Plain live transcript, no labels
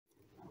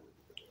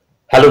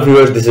Hello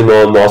viewers, this is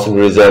Mohsin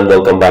Reza and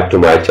welcome back to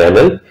my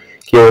channel.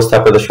 কি অবস্থা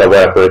আপনাদের সবাই,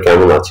 আপনারা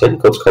কেমন আছেন?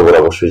 খোঁজ খবর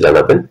অবশ্যই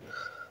জানাবেন।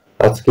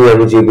 আজকে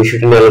আমি যে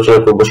বিষয়টি নিয়ে আলোচনা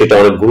করব সেটা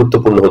অনেক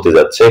গুরুত্বপূর্ণ হতে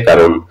যাচ্ছে,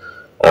 কারণ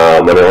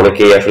মানে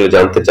অনেকেই আসলে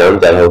জানতে চান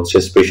যারা হচ্ছে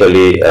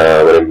স্পেশালি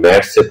মানে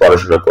ম্যাথস এ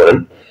পড়াশোনা করেন,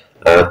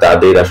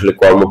 তাদের আসলে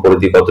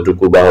কর্মপরিধি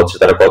কতটুকু বা হচ্ছে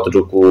তারা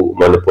কতটুকু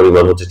মানে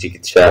পরিমাণ হচ্ছে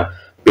চিকিৎসা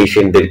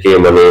পেশেন্টদেরকে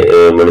মানে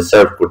মানে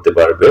সার্ভ করতে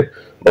পারবে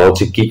বা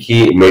হচ্ছে কি কি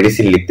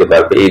মেডিসিন লিখতে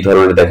পারবে, এই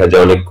ধরনের দেখা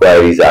যায় অনেক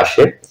কোয়ারিজ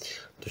আসে।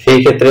 তো সেই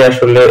ক্ষেত্রে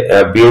আসলে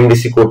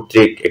বিএমডিসি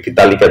কর্তৃক একটি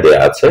তালিকা দেয়া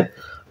আছে,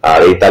 আর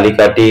এই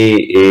তালিকাটি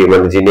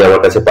মানে যিনি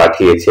আমার কাছে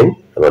পাঠিয়েছেন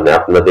মানে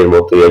আপনাদের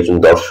মতোই একজন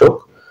দর্শক,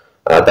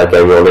 তাকে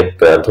আমি অনেক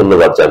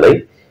ধন্যবাদ জানাই।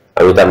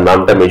 আমি তার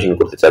নামটা মেনশন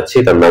করতে চাচ্ছি,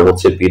 তার নাম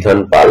হচ্ছে বিধান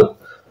পাল।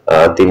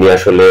 তিনি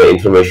আসলে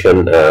ইনফরমেশন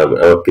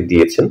আমাকে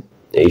দিয়েছেন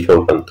এই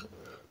সংক্রান্ত।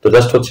 তো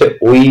জাস্ট হচ্ছে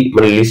ওই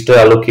মানে লিস্টের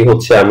আলোকে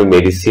হচ্ছে আমি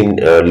মেডিসিন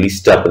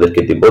লিস্টটা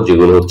আপনাদেরকে দিব,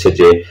 যেগুলো হচ্ছে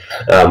যে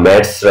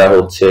ম্যাথসরা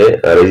হচ্ছে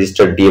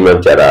রেজিস্টার্ড ডিএমএফ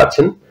যারা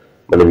আছেন,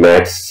 মানে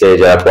ম্যাথস এ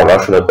যারা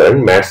পড়াশোনা করেন,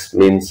 maths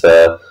means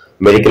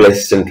medical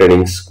assistant training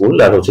school,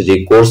 আর হচ্ছে যে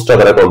কোর্সটা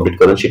তারা কমপ্লিট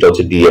করেন সেটা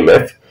হচ্ছে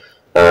ডিএমএফ,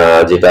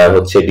 যেটা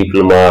হচ্ছে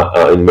ডিপ্লোমা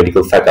ইন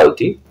মেডিকেল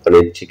ফ্যাকাল্টি, মানে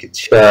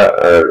চিকিৎসা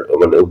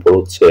মানে উপর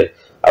হচ্ছে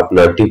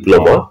আপনার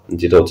ডিপ্লোমা,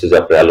 যেটা হচ্ছে যে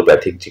আপনার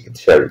অ্যালোপ্যাথিক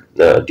চিকিৎসার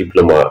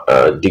ডিপ্লোমা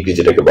ডিগ্রি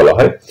যেটাকে বলা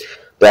হয়।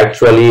 তো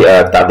অ্যাকচুয়ালি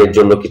তাদের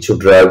জন্য কিছু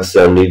ড্রাগস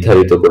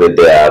নির্ধারিত করে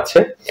দেয়া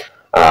আছে।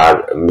 আর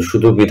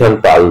শুধু বিধান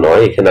পাল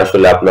নয়, এখানে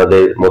আসলে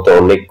আপনাদের মতো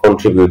অনেক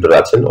কন্ট্রিবিউটর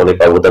আছেন, অনেক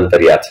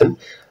অবদানকারী আছেন,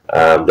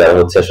 যারা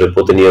হচ্ছে আসলে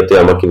প্রতিনিয়ত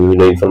আমাকে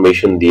বিভিন্ন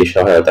ইনফরমেশন দিয়ে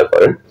সহায়তা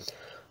করেন।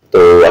 তো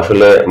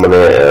আসলে মানে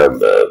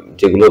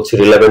যেগুলো হচ্ছে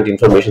রিলেভেন্ট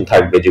ইনফরমেশন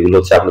থাকবে, যেগুলো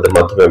হচ্ছে আপনাদের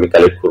মাধ্যমে আমি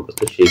কালেক্ট করবো,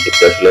 তো সেই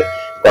ক্ষেত্রে আসলে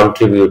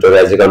কন্ট্রিবিউটর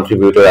অ্যাজ এ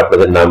কন্ট্রিবিউটর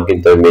আপনাদের নাম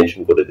কিন্তু আমি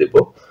মেনশন করে দেব।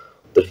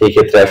 তো সেই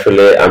ক্ষেত্রে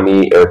আসলে আমি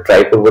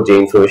ট্রাই করবো যে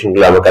ইনফরমেশন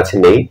গুলো আমার কাছে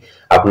নেই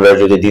আপনারা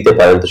যদি দিতে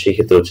পারেন, তো সেই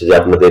ক্ষেত্রে হচ্ছে যে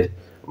আপনাদের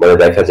মানে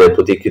দেখা যায়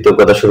প্রতি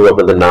কৃতজ্ঞতা স্বরূপ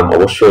আপনাদের নাম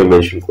অবশ্যই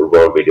মেনশন করবো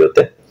আমার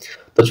ভিডিওতে।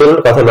 তো চলুন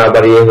কথা না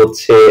বাড়িয়ে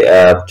হচ্ছে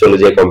চলে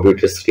যাই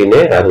কম্পিউটার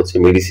স্ক্রিনে, আর হচ্ছে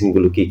মেডিসিন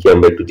গুলো কি কি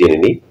আমরা একটু জেনে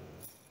নিই।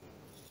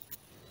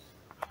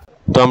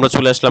 তো আমরা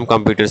চলে আসলাম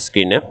কম্পিউটার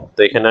স্ক্রিনে। তো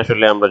এখানে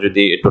আসলে আমরা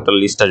যদি টোটাল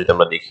লিস্টটা যদি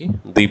আমরা দেখি,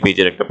 2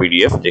 পেজের একটা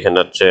পিডিএফ, যেখানে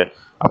হচ্ছে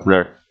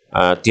আপনার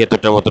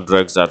 73টার মতো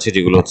ড্রাগস আছে,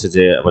 যেগুলো হচ্ছে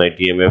যে মানে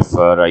ডিএমএফ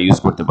রা ইউজ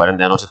করতে পারেন।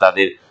 দেন হচ্ছে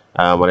তাদের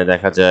মানে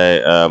দেখা যায়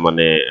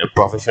মানে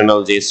প্রফেশনাল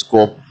যে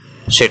স্কোপ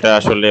সেটা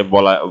আসলে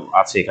বলা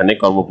আছে এখানে,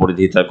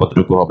 কর্মপরিধিটা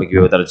কতটুকু হবে,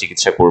 কিভাবে তারা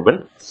চিকিৎসা করবেন।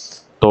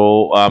 তো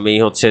আমি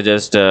হচ্ছে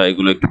জাস্ট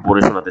এগুলো একটু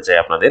পড়ে শোনাতে চাই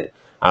আপনাদের।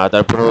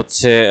 তারপর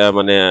হচ্ছে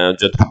মানে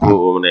যতটুকু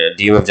মানে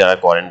ডিএমএফ যারা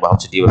করেন বা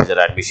হচ্ছে ডিএমএফ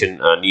যারা অ্যাডমিশন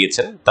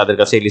নিয়েছেন তাদের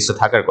কাছে এই লিস্টে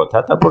থাকার কথা।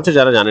 তারপর হচ্ছে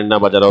যারা জানেন না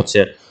বা যারা হচ্ছে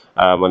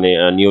মানে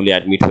নিউলি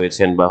অ্যাডমিট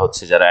হয়েছেন বা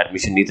হচ্ছে যারা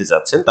অ্যাডমিশন নিতে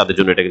যাচ্ছেন, তাদের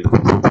জন্য এটা কিন্তু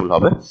খুব ফ্রুটফুল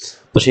হবে।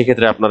 তো সেই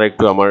ক্ষেত্রে আপনারা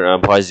একটু আমার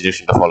ভয়েস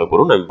ডিরেকশনটা ফলো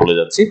করুন, আমি বলে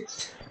যাচ্ছি।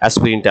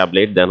 অ্যাসপিরিন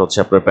ট্যাবলেট, দেন হচ্ছে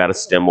আপনার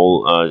প্যারাসিটামল,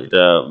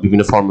 এটা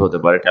বিভিন্ন ফর্মে হতে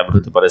পারে, ট্যাবলেট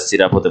হতে পারে,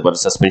 সিরাপ হতে পারে,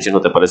 সাসপেনশন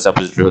হতে পারে,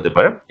 সাপোজিটরি হতে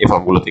পারে, এই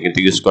ফর্মগুলোতে কিন্তু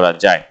ইউজ করা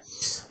যায়।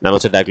 দেন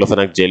হচ্ছে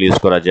ডাইক্লোফেনাক জেল ইউজ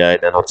করা যায়।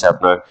 দেন হচ্ছে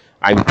আপনার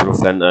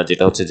আইবুপ্রোফেন,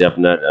 যেটা হচ্ছে যে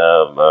আপনার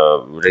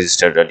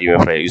রেজিস্টার্ড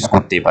ডিএমএফ ইউজ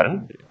করতেই পারেন,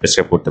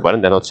 প্রেসক্রাইব করতে পারেন।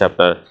 দেন হচ্ছে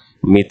আপনার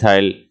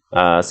মিথাইল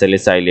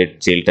স্যালিসাইলেট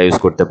জেলটা ইউজ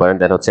করতে পারেন।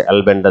 দেন হচ্ছে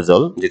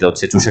অ্যালবেন্ডাজল, যেটা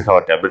হচ্ছে চুষে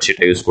খাওয়ার ট্যাবলেট,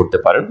 সেটা ইউজ করতে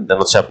পারেন। দেন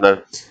হচ্ছে আপনার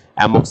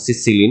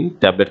amoxicillin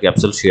tablet,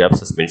 capsule, syrup,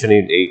 suspension,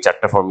 এই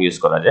 4টা ফর্ম ইউজ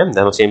করা যায়।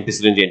 দেন হচ্ছে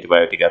এমপিসিলিন যে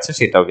অ্যান্টিবায়োটিক আছে,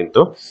 সেটাও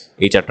কিন্তু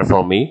এই 4টা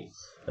ফর্মেই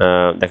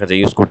দেখা যায়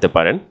ইউজ করতে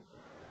পারেন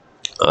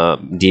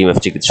ডিএমএফ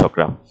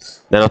চিকিৎসকরা।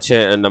 দেন হচ্ছে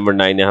নাম্বার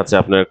 9 হচ্ছে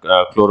আপনার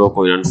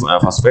ক্লোরোকুইনান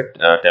ফসফেট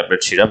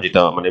ট্যাবলেট সিরাপ,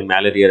 যেটা মানে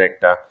ম্যালেরিয়ার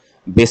একটা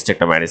বেস্ট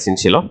একটা মেডিসিন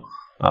ছিল।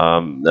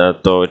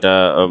 তো এটা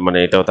মানে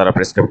এটাও তারা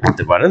প্রেসক্রাইব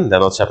করতে পারেন।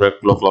 দেন হচ্ছে আপনার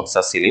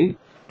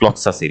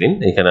ক্লক্সাসিলিন,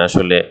 এখানে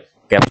আসলে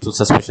ক্যাপসুল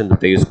সাসপেনশন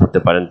দুটো ইউজ করতে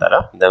পারেন তারা।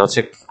 দেন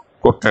হচ্ছে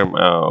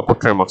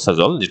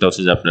কোট্রামক্সাজল, যেটা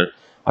হচ্ছে যে আপনার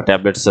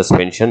ট্যাবলেট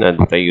সাসপেনশন,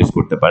 দুটো ইউজ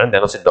করতে পারেন।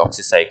 দেন হচ্ছে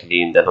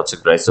ডক্সিসাইক্লিন, দেন হচ্ছে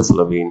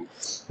গ্লাইসোফ্লোভিন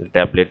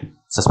ট্যাবলেট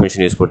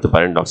সাসপেনশন ইউজ করতে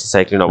পারেন।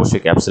 ডক্সিসাইক্লিন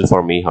অবশ্যই ক্যাপসুল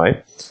ফর্মেই হয়।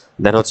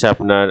 দেন হচ্ছে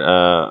আপনার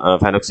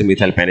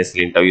ফেনক্সিমিথাইল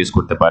পেনিসিলিনটাও ইউজ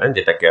করতে পারেন,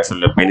 যেটাকে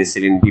আসলে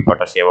পেনিসিলিন বি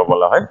পটাশিয়ামও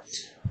বলা হয়,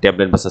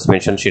 ট্যাবলেট বা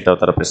সাসপেনশন, সেটাও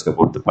তারা প্রেসক্রাইব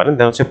করতে পারেন।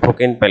 দেন হচ্ছে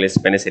প্রোকেন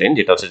পেনিসিলিন,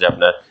 যেটা হচ্ছে যে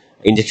আপনার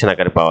ইনজেকশন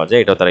আকারে পাওয়া যায়,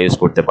 এটাও তারা ইউজ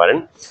করতে পারেন।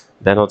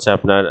 দেন হচ্ছে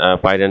আপনার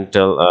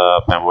পাইরেন্টাল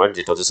প্যাময়েড,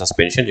 যেটা হচ্ছে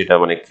সাসপেনশন, যেটা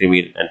মানে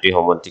ক্রিমির অ্যান্টি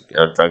হোমিওপ্যাথিক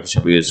ড্রাগ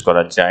হিসেবে ইউজ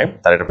করা যায়,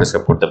 তারা এটা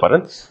প্রেসক্রাইব করতে পারেন।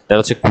 দেন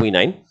হচ্ছে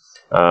কুইনাইন,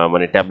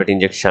 মানে ট্যাবলেট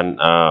ইনজেকশন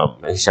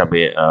হিসাবে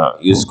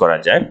ইউজ করা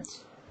যায়।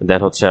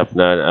 দেন হচ্ছে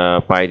আপনার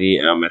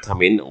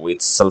পাইরিমেথামিন উইথ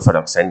সালফার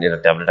অক্সাইড, এটা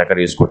ট্যাবলেট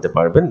আকারে ইউজ করতে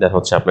পারবেন। দেন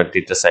হচ্ছে আপনার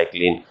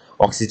টেট্রাসাইক্লিন,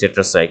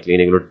 অক্সিটেট্রাসাইক্লিন,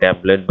 এগুলো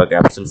ট্যাবলেট বা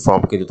ক্যাপসুল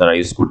ফর্ম কিন্তু তারা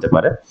ইউজ করতে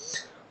পারে।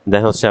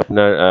 দেন হচ্ছে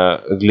আপনার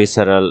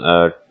গ্লিসারাল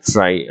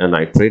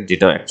ট্রাইনাইট্রেট,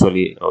 যেটা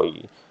অ্যাকচুয়ালি ওই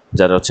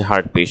যারা হচ্ছে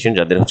হার্ট পেশেন্ট,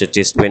 যাদের হচ্ছে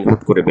চেস্ট পেইন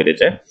হুট করে বেড়ে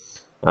যায়,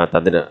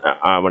 তাদের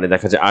মানে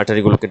দেখা যায়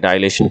আর্টারিগুলোকে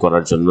ডাইলেশন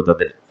করার জন্য,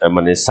 তাদের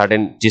মানে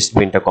সাডেন চেস্ট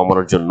পেইনটা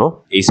কমানোর জন্য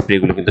এই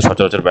স্প্রেগুলো কিন্তু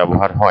সচরাচর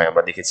ব্যবহার হয়,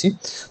 আমরা দেখেছি।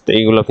 তো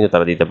এইগুলো কিন্তু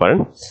তারা দিতে পারেন।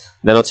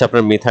 দেন হচ্ছে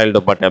আপনার মিথাইল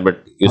ডোপা ট্যাবলেট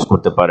ইউজ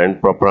করতে পারেন,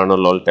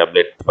 প্রোপ্রানোলল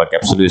ট্যাবলেট বা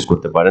ক্যাপসুল ইউজ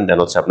করতে পারেন। দেন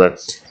হচ্ছে আপনার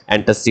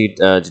অ্যান্টাসিড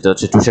যেটা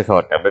হচ্ছে চুষে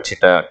খাওয়ার ট্যাবলেট,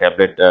 সেটা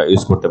ট্যাবলেট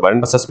ইউজ করতে পারেন,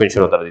 বা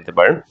সাসপেনশনও তারা দিতে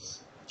পারেন।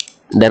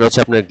 দেন হচ্ছে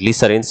আপনার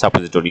গ্লিসারিন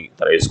সাপোজিটরি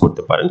তারা ইউজ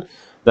করতে পারেন।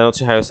 দেন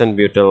হচ্ছে হায়োসিন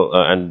বিউটাল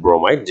অ্যান্ড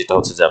ব্রোমাইড, যেটা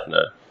হচ্ছে যে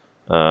আপনার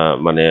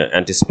মানে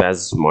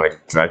অ্যান্টিস্প্যাজময়েড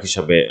ড্রাগ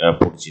হিসাবে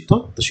পরিচিত,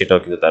 তো সেটাও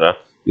কিন্তু তারা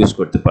ইউজ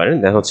করতে পারেন।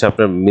 দেন হচ্ছে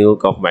আপনার মিল্ক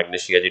অফ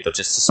ম্যাগনেসিয়া, যেটা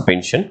হচ্ছে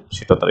সাসপেনশন,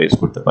 সেটাও তারা ইউজ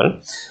করতে পারেন।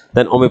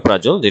 দেন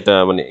ওমিপ্রাজল, যেটা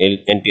মানে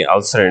অ্যান্টি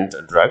আলসারেন্ট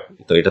ড্রাগ,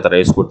 তো এটা তারা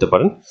ইউজ করতে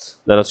পারেন।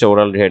 দেন হচ্ছে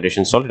ওরাল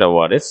রিহাইড্রেশন সল্ট, এটা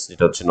ওআরএস,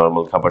 যেটা হচ্ছে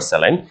নর্মাল খাবার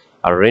স্যালাইন।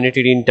 আর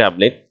রেনিটিডিন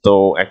ট্যাবলেট, তো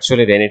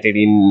অ্যাকচুয়ালি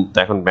রেনিটিডিন তো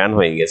এখন ব্যান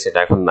হয়ে গেছে, এটা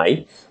এখন নাই,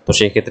 তো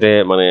সেই ক্ষেত্রে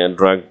মানে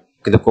ড্রাগ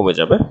কিন্তু কমে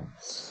যাবে।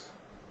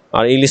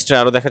 আর এই লিস্টে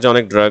আরো দেখা যায়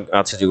অনেক ড্রাগ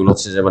আছে যেগুলো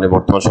হচ্ছে যে মানে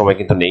বর্তমান সময়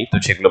কিন্তু নেই, তো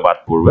সেগুলো বাদ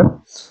পড়বে।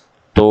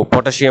 তো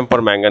potassium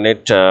per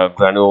manganate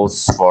Granules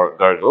for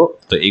gargle,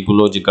 তো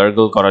এইগুলো যে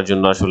গার্গল করার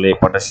জন্য আসলে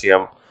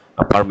পটাশিয়াম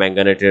পার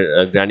ম্যাঙ্গানেটের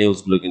গ্রানিউলস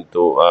গুলো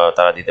কিন্তু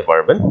তারা দিতে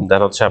পারবেন।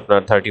 দেন হচ্ছে আপনার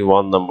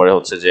 31 নম্বরে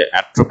হচ্ছে যে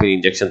অ্যাট্রোপিন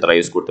ইনজেকশন তারা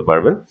ইউজ করতে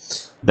পারবেন।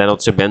 দেন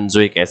হচ্ছে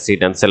benzoic acid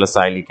and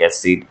salicylic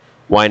acid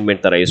ওয়াইনমেন্ট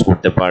তারা ইউজ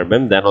করতে পারবেন।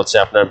 দেন হচ্ছে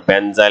আপনার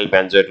বেনজাইল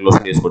বেনজোয়েট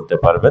লোশন ইউজ করতে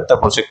পারবেন।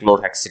 তারপর হচ্ছে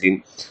ক্লোরহেক্সিডিন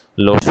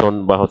লোশন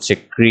বা হচ্ছে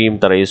ক্রিম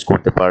তারা ইউজ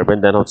করতে পারবেন।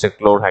 দেন হচ্ছে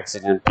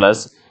ক্লোরহেক্সিডিন প্লাস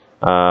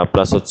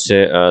প্লাস হচ্ছে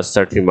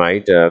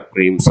সার্টিমাইড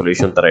ক্রিম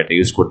সলিউশন তারা এটা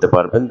ইউজ করতে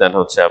পারবেন। দেন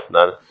হচ্ছে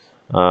আপনার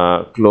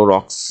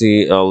ক্লোরক্সি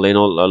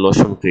লেনোল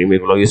লোশন ক্রিম,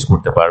 এগুলো ইউজ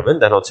করতে পারবেন।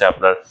 দেন হচ্ছে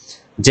আপনার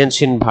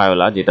জেনসিন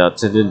ভায়োলা, যেটা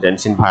হচ্ছে যে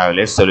জেনসিন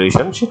ভায়োলেট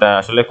সলিউশন, সেটা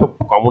আসলে খুব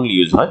কমনলি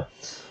ইউজ হয়।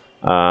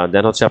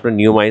 দেন হচ্ছে আপনার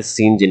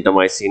neomycin,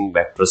 gentamicin,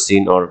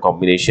 ব্যাক্ট্রোসিন or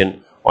combination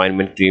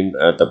ointment cream,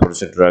 তারপর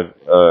হচ্ছে ড্রাগ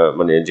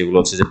মানে যেগুলো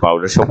হচ্ছে যে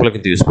পাউডার, সবগুলো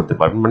কিন্তু ইউজ করতে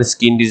পারবেন। মানে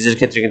স্কিন ডিজিজের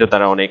ক্ষেত্রে কিন্তু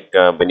তারা অনেক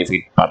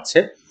বেনিফিট পাচ্ছে।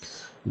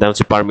 দেন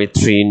হচ্ছে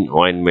পারমেথ্রিন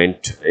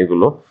অয়েনমেন্ট,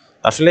 এগুলো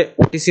আসলে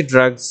ওটিসি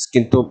ড্রাগস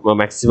কিন্তু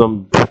ম্যাক্সিমাম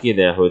ঢুকিয়ে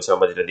দেওয়া হয়েছে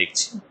আমরা যেটা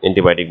দেখছি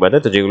অ্যান্টিবায়োটিক বাদে,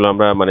 তো যেগুলো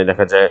আমরা মানে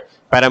দেখা যায়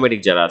প্যারামেডিক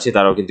যারা আছে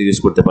তারাও কিন্তু ইউজ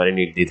করতে পারে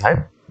নির্দ্বিধায়।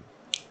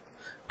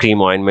 ক্রিম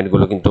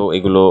অয়েনমেন্টগুলো কিন্তু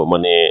এগুলো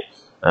মানে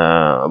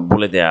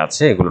বলে দেয়া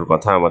আছে এগুলোর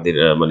কথা আমাদের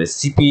মানে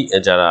সিপি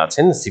যারা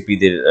আছেন,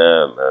 সিপিদের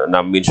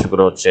নাম মেনশন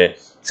করে হচ্ছে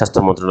স্বাস্থ্য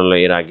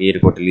মন্ত্রণালয় এর আগে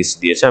এরকম একটা লিস্ট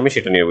দিয়েছে, আমি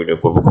সেটা নিয়ে ভিডিও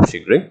করবো খুব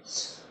শীঘ্রই।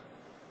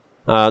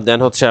 দেন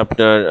হচ্ছে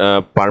আপনার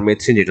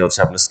পারমেথ্রিন, যেটা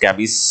হচ্ছে আপনার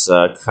স্ক্যাবিস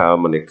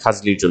মানে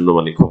খাজলির জন্য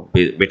মানে খুব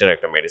বেটার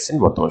একটা মেডিসিন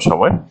বর্তমান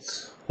সময়।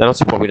 দেন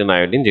হচ্ছে পভিডন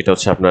আয়োডিন, যেটা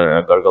হচ্ছে আপনার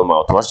গার্গল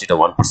মাউথ ওয়াশ, যেটা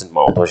 1%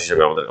 মাউথ ওয়াশ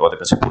হিসেবে আমাদের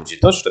কাছে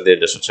পরিচিত, সেটা দিয়ে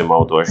হচ্ছে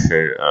মাউথ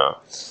ওয়াশের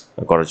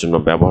করার জন্য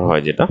ব্যবহার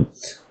হয় যেটা।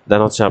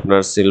 দেন হচ্ছে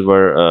আপনার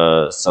সিলভার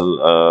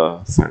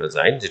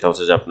সালফারাজাইন, যেটা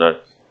হচ্ছে যে আপনার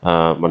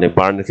মানে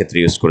বার্নের ক্ষেত্রে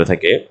ইউজ করে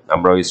থাকে,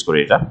 আমরাও ইউজ করি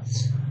এটা।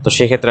 তো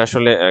সেক্ষেত্রে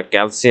আসলে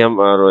ক্যালসিয়াম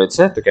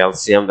রয়েছে, তো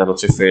ক্যালসিয়াম। দেন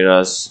হচ্ছে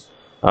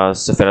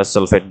ফেরাস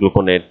সালফেট,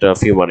 গ্লুকোনেট,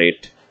 ফিউমারেট,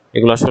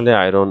 এগুলো আসলে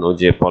আয়রন ও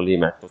যে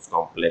পলিম্যাক্টোজ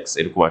কমপ্লেক্স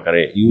এরকম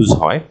আকারে ইউজ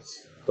হয়।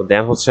 তো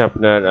দেন হচ্ছে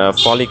আপনার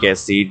ফলিক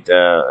অ্যাসিড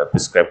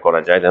প্রেসক্রাইব করা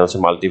যায়। দেন হচ্ছে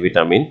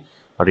মাল্টিভিটামিন,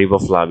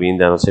 রিবোফ্লাভিন,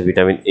 দেন হচ্ছে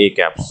vitamin A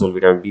capsule,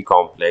 vitamin B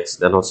complex,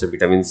 দেন হচ্ছে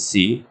ভিটামিন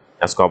সি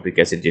অ্যাসকর্বিক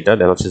অ্যাসিড যেটা,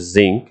 দেন হচ্ছে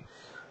জিঙ্ক,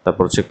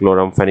 তারপর হচ্ছে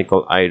ক্লোরামফেনিকল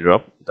আই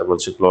ড্রপ, তারপর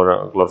হচ্ছে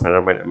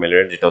ক্লোরফেনামাইড,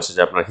 যেটা হচ্ছে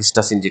যে আপনার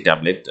হিস্টাসিন যে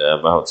ট্যাবলেট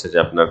বা হচ্ছে যে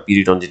আপনার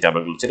পিরিটন যে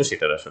ট্যাবলেটগুলো ছিল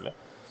সেটার আসলে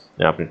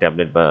আপনি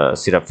ট্যাবলেট বা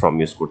সিরাপ ফর্ম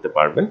ইউজ করতে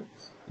পারবেন।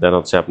 দেন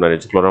হচ্ছে আপনার এই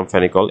যে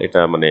ক্লোরামফেনিকল,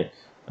 এটা মানে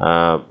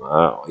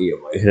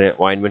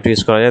অয়েনমেন্ট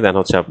ইউজ করা যায়। দেন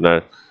হচ্ছে আপনার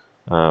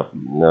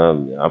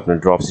আপনার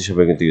ড্রপস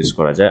হিসেবে কিন্তু ইউজ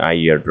করা যায়,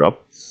 আইয়ার ড্রপ।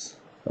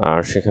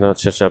 আর সেখানে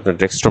হচ্ছে আপনার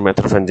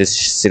ডেক্সট্রোমেথোরফেন যে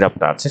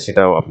সিরাপটা আছে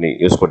সেটাও আপনি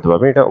ইউজ করতে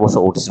পারবেন, এটা অবশ্য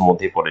ওটিসির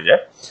মধ্যেই পড়ে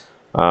যায়।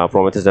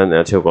 প্রমেথেজান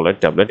থিওকোলাইড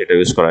ট্যাবলেট, এটা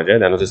ইউজ করা যায়।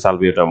 দেন হচ্ছে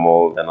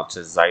সালবিউটামল, দেন হচ্ছে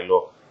জাইলো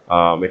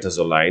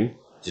মেটাজোলাইন,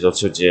 যেটা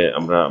হচ্ছে যে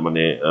আমরা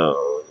মানে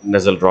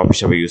নেজাল ড্রপ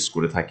হিসেবে ইউজ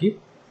করে থাকি।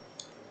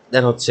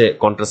 দেন হচ্ছে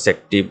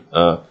কন্ট্রাসেপটিভ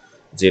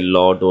যে ল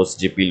ডোজ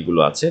যে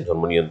পিলগুলো আছে,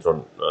 জন্ম নিয়ন্ত্রণ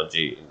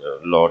যে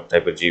ল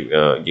টাইপের যে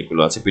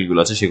ইয়েগুলো আছে, পিলগুলো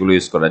আছে, সেগুলো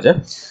ইউজ করা যায়।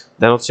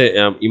 দেন হচ্ছে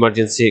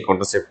ইমার্জেন্সি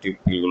কন্ট্রাসেপটিভ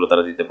পিলগুলো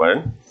তারা দিতে পারেন।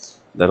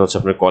 দেন হচ্ছে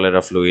আপনার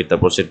কলেরা ফ্লুইড,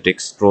 তারপর হচ্ছে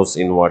ডেক্সট্রোজ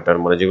ইন ওয়াটার,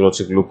 মানে যেগুলো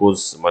হচ্ছে গ্লুকোজ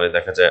মানে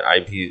দেখা যায়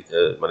আইভি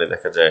মানে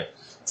দেখা যায়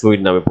ফ্লুইড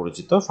নামে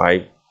পরিচিত,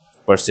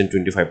 5%,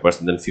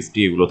 25%, দেন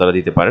 50, এগুলো তারা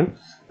দিতে পারেন।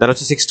 দেন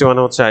হচ্ছে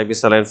 61 হচ্ছে ivy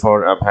saline for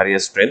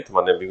various strength,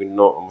 মানে বিভিন্ন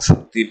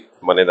শক্তির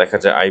মানে দেখা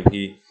যায়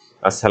আইভি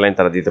স্যালাইন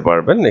তারা দিতে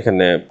পারবেন।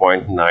 এখানে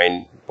 0.9,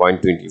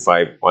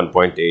 0.25,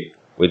 1.8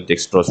 উইথ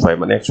ডেক্সট্রোজ 5,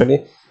 মানে অ্যাকচুয়ালি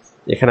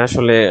এখানে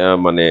আসলে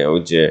মানে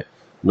ওই যে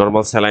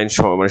নর্মাল স্যালাইন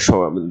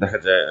মানে দেখা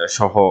যায়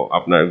সহ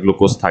আপনার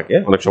গ্লুকোজ থাকে।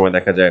 অনেক সময়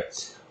দেখা যায়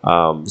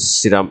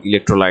সিরাম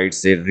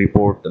ইলেকট্রোলাইটস এর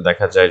রিপোর্ট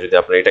দেখা যায় যদি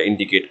আপনার এটা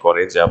ইন্ডিকেট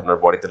করে যে আপনার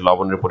বডিতে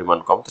লবণের পরিমাণ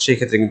কম, তো সেই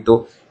ক্ষেত্রে কিন্তু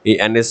এই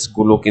এনএস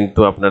গুলো কিন্তু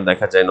আপনার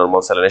দেখা যায়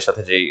নর্মাল স্যালাইনের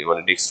সাথে যেই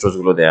মানে ডেক্সট্রোজ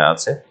গুলো দেওয়া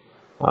আছে,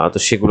 তো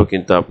সেগুলো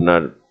কিন্তু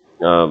আপনার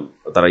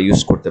তারা ইউজ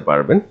করতে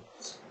পারবেন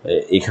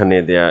এখানে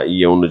দেয়া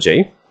ইয়ে অনুযায়ী।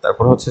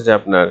 তারপর হচ্ছে যে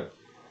আপনার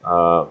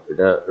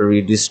এটা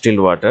রিডিস্টিল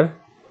ওয়াটার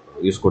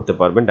ইউজ করতে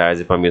পারবেন,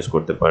 ডায়াজেপাম ইউজ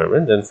করতে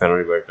পারবেন, দেন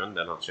ফেনোরিবার্টন,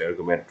 দেন হচ্ছে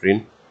এরগোমেট্রিন,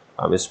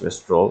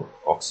 মিসমেস্ট্রল,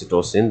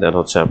 অক্সিটোসিন, দেন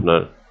হচ্ছে আপনার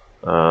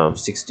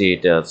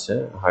 68 আছে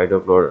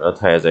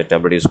হাইড্রোক্লোরোথায়াজাইড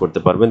ট্যাবলেট ইউজ করতে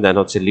পারবেন। দেন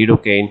হচ্ছে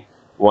লিডোকেইন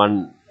 1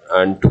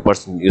 and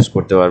 2% ইউজ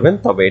করতে পারবেন।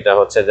 তবে এটা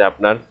হচ্ছে যে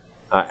আপনার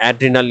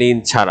অ্যাড্রিনালিন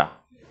ছাড়া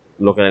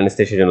লোকাল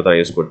অ্যানেস্থেসিয়ার জন্য তারা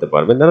ইউজ করতে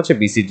পারবেন। দেন হচ্ছে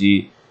BCG,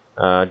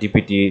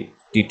 DPT,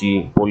 TT,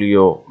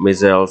 polio,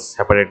 মেজেলস,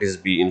 hepatitis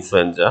B,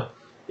 influenza,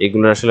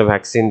 এগুলোর আসলে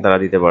ভ্যাকসিন তারা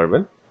দিতে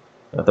পারবেন।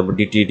 তারপর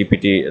ডিটি,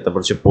 ডিপিটি, তারপর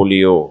হচ্ছে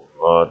পোলিও,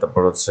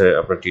 তারপর হচ্ছে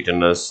আপনার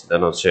টিটানাস,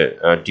 দেন হচ্ছে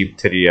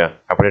diphtheria,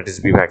 hepatitis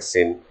B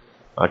vaccine,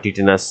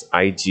 টিটানাস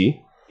IG,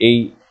 এই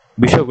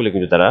বিষয়গুলো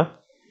কিন্তু তারা,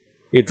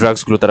 এই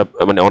ড্রাগসগুলো তারা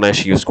মানে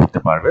অনায়াসে ইউজ করতে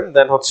পারবেন।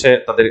 দেন হচ্ছে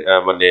তাদের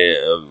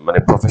মানে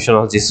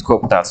প্রফেশনাল যে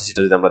স্কোপটা আছে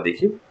সেটা যদি আমরা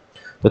দেখি,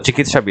 তো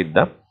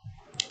চিকিৎসাবিদ্যা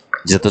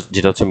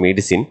যেটা হচ্ছে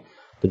মেডিসিন,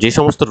 তো যে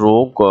সমস্ত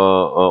রোগ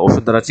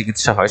ওষুধ দ্বারা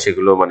চিকিৎসা হয়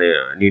সেগুলো মানে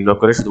নির্ণয়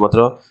করে শুধুমাত্র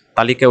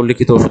তালিকায়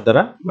উল্লিখিত ওষুধ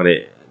দ্বারা, মানে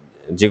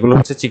যেগুলো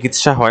হচ্ছে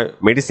চিকিৎসা হয়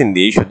মেডিসিন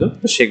দিয়েই শুধু,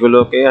 তো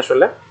সেগুলোকে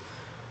আসলে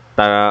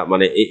তারা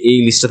মানে এই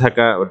লিস্টে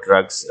থাকা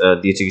ড্রাগস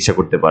দিয়ে চিকিৎসা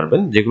করতে পারবেন,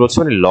 যেগুলো হচ্ছে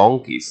মানে লং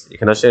কেস।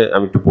 এখানে আসে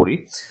আমি একটু পড়ি,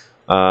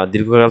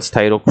 দীর্ঘকাল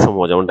স্থায়ী রোগ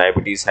সমূহ যেমন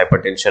ডায়াবেটিস,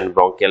 হাইপারটেনশন,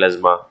 ব্রঙ্কিয়াল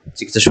অ্যাজমা,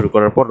 চিকিৎসা শুরু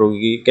করার পর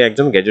রোগীকে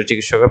একজন গ্র্যাজুয়েট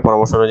চিকিৎসকের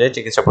পরামর্শ অনুযায়ী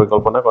চিকিৎসা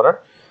পরিকল্পনা করার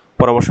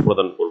পরামর্শ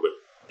প্রদান করবেন।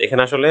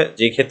 এখানে আসলে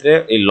যে ক্ষেত্রে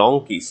এই লং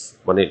কেস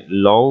মানে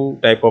লং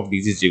টাইপ অফ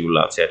ডিজিজ যেগুলো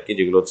আছে আর কি,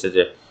 যেগুলো হচ্ছে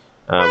যে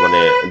মানে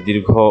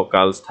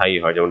দীর্ঘকাল স্থায়ী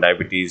হয়, যেমন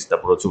ডায়াবেটিস,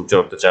 তারপর হচ্ছে উচ্চ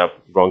রক্তচাপ,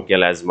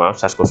 ব্রঙ্কিয়াল অ্যাজমা,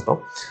 শ্বাসকষ্ট,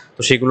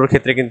 তো সেগুলোর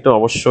ক্ষেত্রে কিন্তু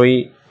অবশ্যই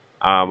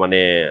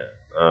মানে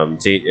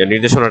যে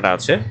নির্দেশনাটা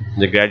আছে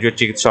যে গ্র্যাজুয়েট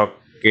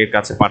চিকিৎসকের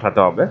কাছে পাঠাতে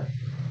হবে,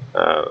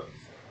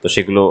 তো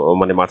সেগুলো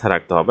মানে মাথায়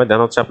রাখতে হবে। দেন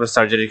হচ্ছে আপনার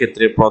সার্জারির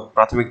ক্ষেত্রে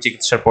প্রাথমিক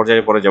চিকিৎসার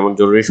পর্যায়ে পরে যেমন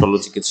জরুরি শল্য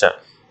চিকিৎসা,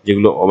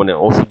 যেগুলো মানে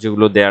ওষুধ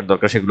যেগুলো দেওয়ার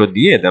দরকার সেগুলো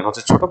দিয়ে, দেন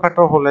হচ্ছে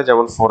ছোটোখাটো হলে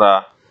যেমন ফোড়া,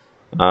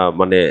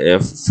 মানে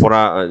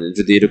ফোড়া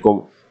যদি এরকম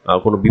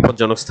কোনো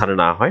বিপজ্জনক স্থানে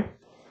না হয়,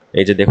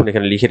 এই যে দেখুন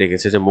এখানে লিখে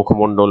রেখেছে যে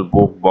মুখমণ্ডল,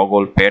 বুক,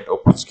 বগল, পেট ও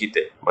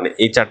পুচকিতে, মানে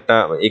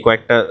এই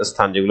কয়েকটা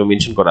স্থান যেগুলো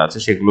মেনশন করা আছে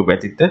সেগুলো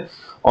ব্যতীতে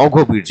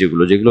অগভীর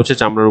যেগুলো হচ্ছে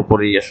চামড়ার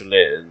উপরেই আসলে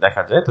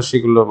দেখা যায়, তো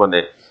সেগুলো মানে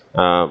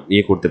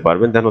ইয়ে করতে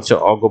পারবেন। দেন হচ্ছে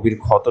অগভীর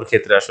ক্ষতর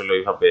ক্ষেত্রে আসলে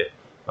ওইভাবে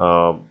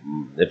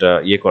এটা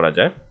ইয়ে করা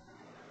যায়।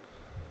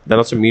 দেন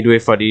হচ্ছে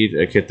মিডওয়েফারির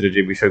ক্ষেত্রে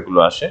যে বিষয়গুলো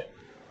আসে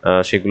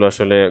সেগুলো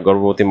আসলে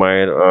গর্ভবতী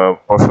মায়ের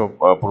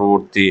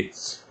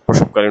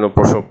প্রসবকালীন ও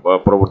প্রসব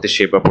পরবর্তী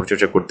সেবা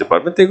পরিচর্যা করতে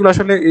পারবেন। তো এগুলো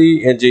আসলে এই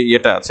যে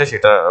ইয়েটা আছে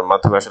সেটার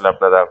মাধ্যমে আসলে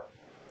আপনারা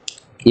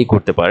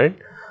করতে পারেন,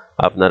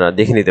 আপনারা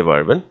দেখে নিতে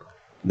পারবেন।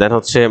 দেন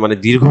হচ্ছে মানে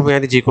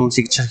দীর্ঘমেয়াদী যে কোনো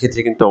চিকিৎসার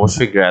ক্ষেত্রে কিন্তু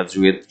অবশ্যই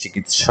গ্র্যাজুয়েট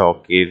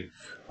চিকিৎসকের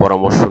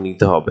পরামর্শ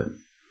নিতে হবে।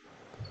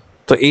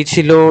 তো এই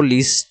ছিল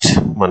লিস্ট,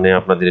 মানে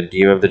আপনাদের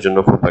ডিএমএফ দের জন্য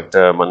খুব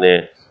একটা মানে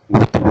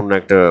গুরুত্বপূর্ণ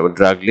একটা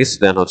ড্রাগ লিস্ট।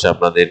 দেন হচ্ছে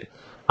আপনাদের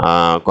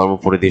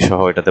কর্মপরিধি সহ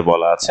এটাতে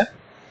বলা আছে।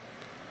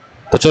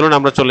 তো চলুন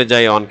আমরা চলে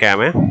যাই অন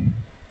ক্যামে।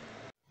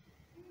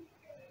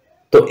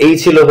 তো এই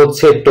ছিল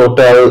হচ্ছে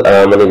টোটাল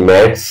মানে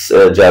ম্যাথস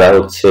যারা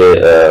হচ্ছে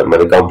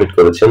মানে কমপ্লিট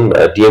করেছেন,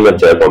 ডিএমএফ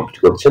যারা কমপ্লিট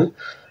করেছেন,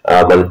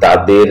 মানে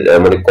তাদের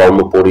মানে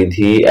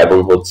কর্মপরিধি এবং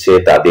হচ্ছে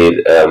তাদের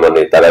মানে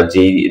তারা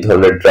যেই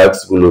ধরনের ড্রাগস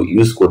গুলো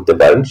ইউজ করতে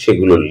পারেন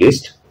সেগুলোর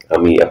লিস্ট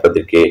আমি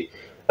আপনাদেরকে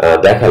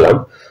দেখালাম।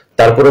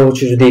 তারপরে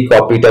হচ্ছে যদি এই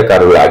কপিটা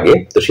কারো লাগে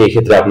তো সেই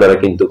ক্ষেত্রে আপনারা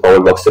কিন্তু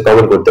কমেন্ট বক্সে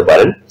কমেন্ট করতে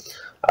পারেন,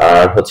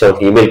 আর হচ্ছে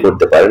আমাকে ইমেল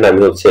করতে পারেন। আমি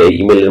হচ্ছে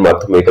ইমেলের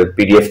মাধ্যমে এটার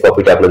পিডিএফ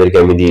কপিটা আপনাদেরকে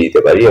আমি দিয়ে দিতে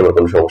পারি, আমার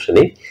কোনো সমস্যা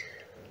নেই।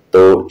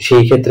 তো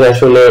সেই ক্ষেত্রে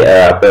আসলে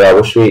আপনারা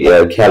অবশ্যই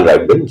খেয়াল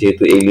রাখবেন,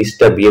 যেহেতু এই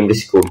লিস্টটা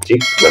বিএমডিসি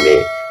কর্তৃক মানে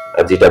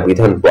যেটা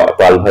বিধান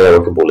পাল ভাই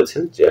আমাকে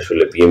বলেছেন যে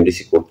আসলে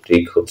বিএমডিসি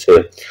কর্তৃক হচ্ছে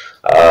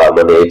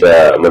মানে এটা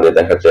মানে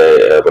দেখা যায়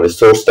মানে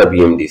সোর্সটা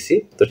বিএমডিসি।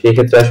 তো সেই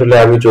ক্ষেত্রে আসলে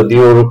আমি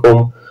যদিও ওরকম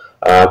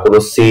কোনো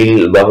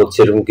সিল বা হচ্ছে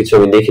এরকম কিছু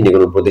আমি দেখিনি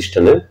কোনো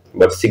প্রতিষ্ঠানে,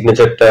 বাট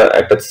সিগনেচারটা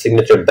একটা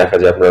সিগনেচার দেখা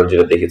যায় আপনারা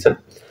যেটা দেখেছেন,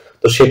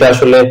 তো সেটা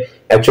আসলে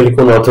অ্যাকচুয়ালি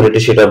কোন অথরিটি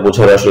সেটা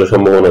বোঝার আসলে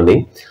সম্ভাবনা নেই।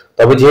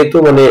 তবে যেহেতু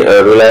মানে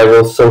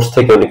রিলায়েবল সোর্স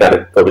থেকে উনি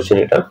কালেক্ট করেছেন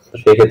এটা,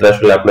 সেই ক্ষেত্রে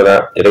আসলে আপনারা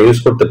এটা ইউজ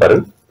করতে পারেন।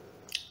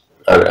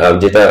 আর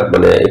যেটা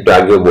মানে একটু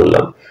আগেও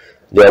বললাম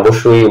যে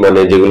অবশ্যই মানে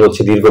যেগুলো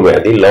হচ্ছে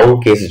দীর্ঘমেয়াদী লং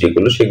কেস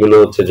যেগুলো সেগুলো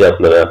হচ্ছে যে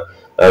আপনারা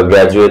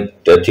গ্রাজুয়েট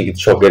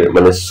চিকিৎসকের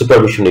মানে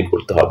সুপারভিশনই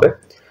করতে হবে।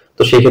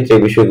 তো সেই ক্ষেত্রে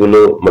এই বিষয়গুলো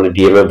মানে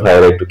ডিএমএফ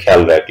ভাইরা একটু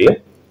খেয়াল রাখলে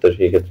তো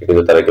সেই ক্ষেত্রে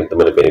কিন্তু তারা কিন্তু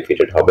মানে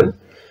বেনিফিটেড হবেন।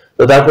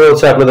 তো তারপরে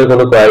হচ্ছে আপনাদের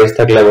কোনো কোয়ারিজ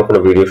থাকলে বা কোনো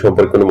ভিডিও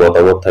সম্পর্কে কোনো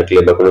মতামত থাকলে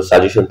বা কোনো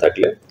সাজেশন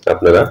থাকলে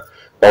আপনারা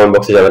কমেন্ট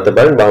বক্সে জানাতে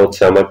পারেন, বা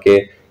হচ্ছে আমাকে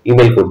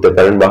ইমেল করতে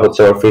পারেন, বা হচ্ছে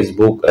আমার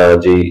ফেসবুক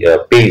যে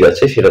পেজ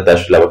আছে সেটাতে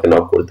আসলে আমাকে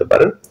নক করতে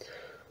পারেন।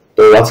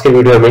 তো আজকের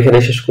ভিডিও আমি এখানে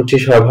শেষ করছি।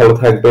 সবাই ভালো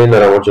থাকবেন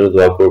আর আমার জন্য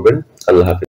দোয়া করবেন। আল্লাহ হাফেজ।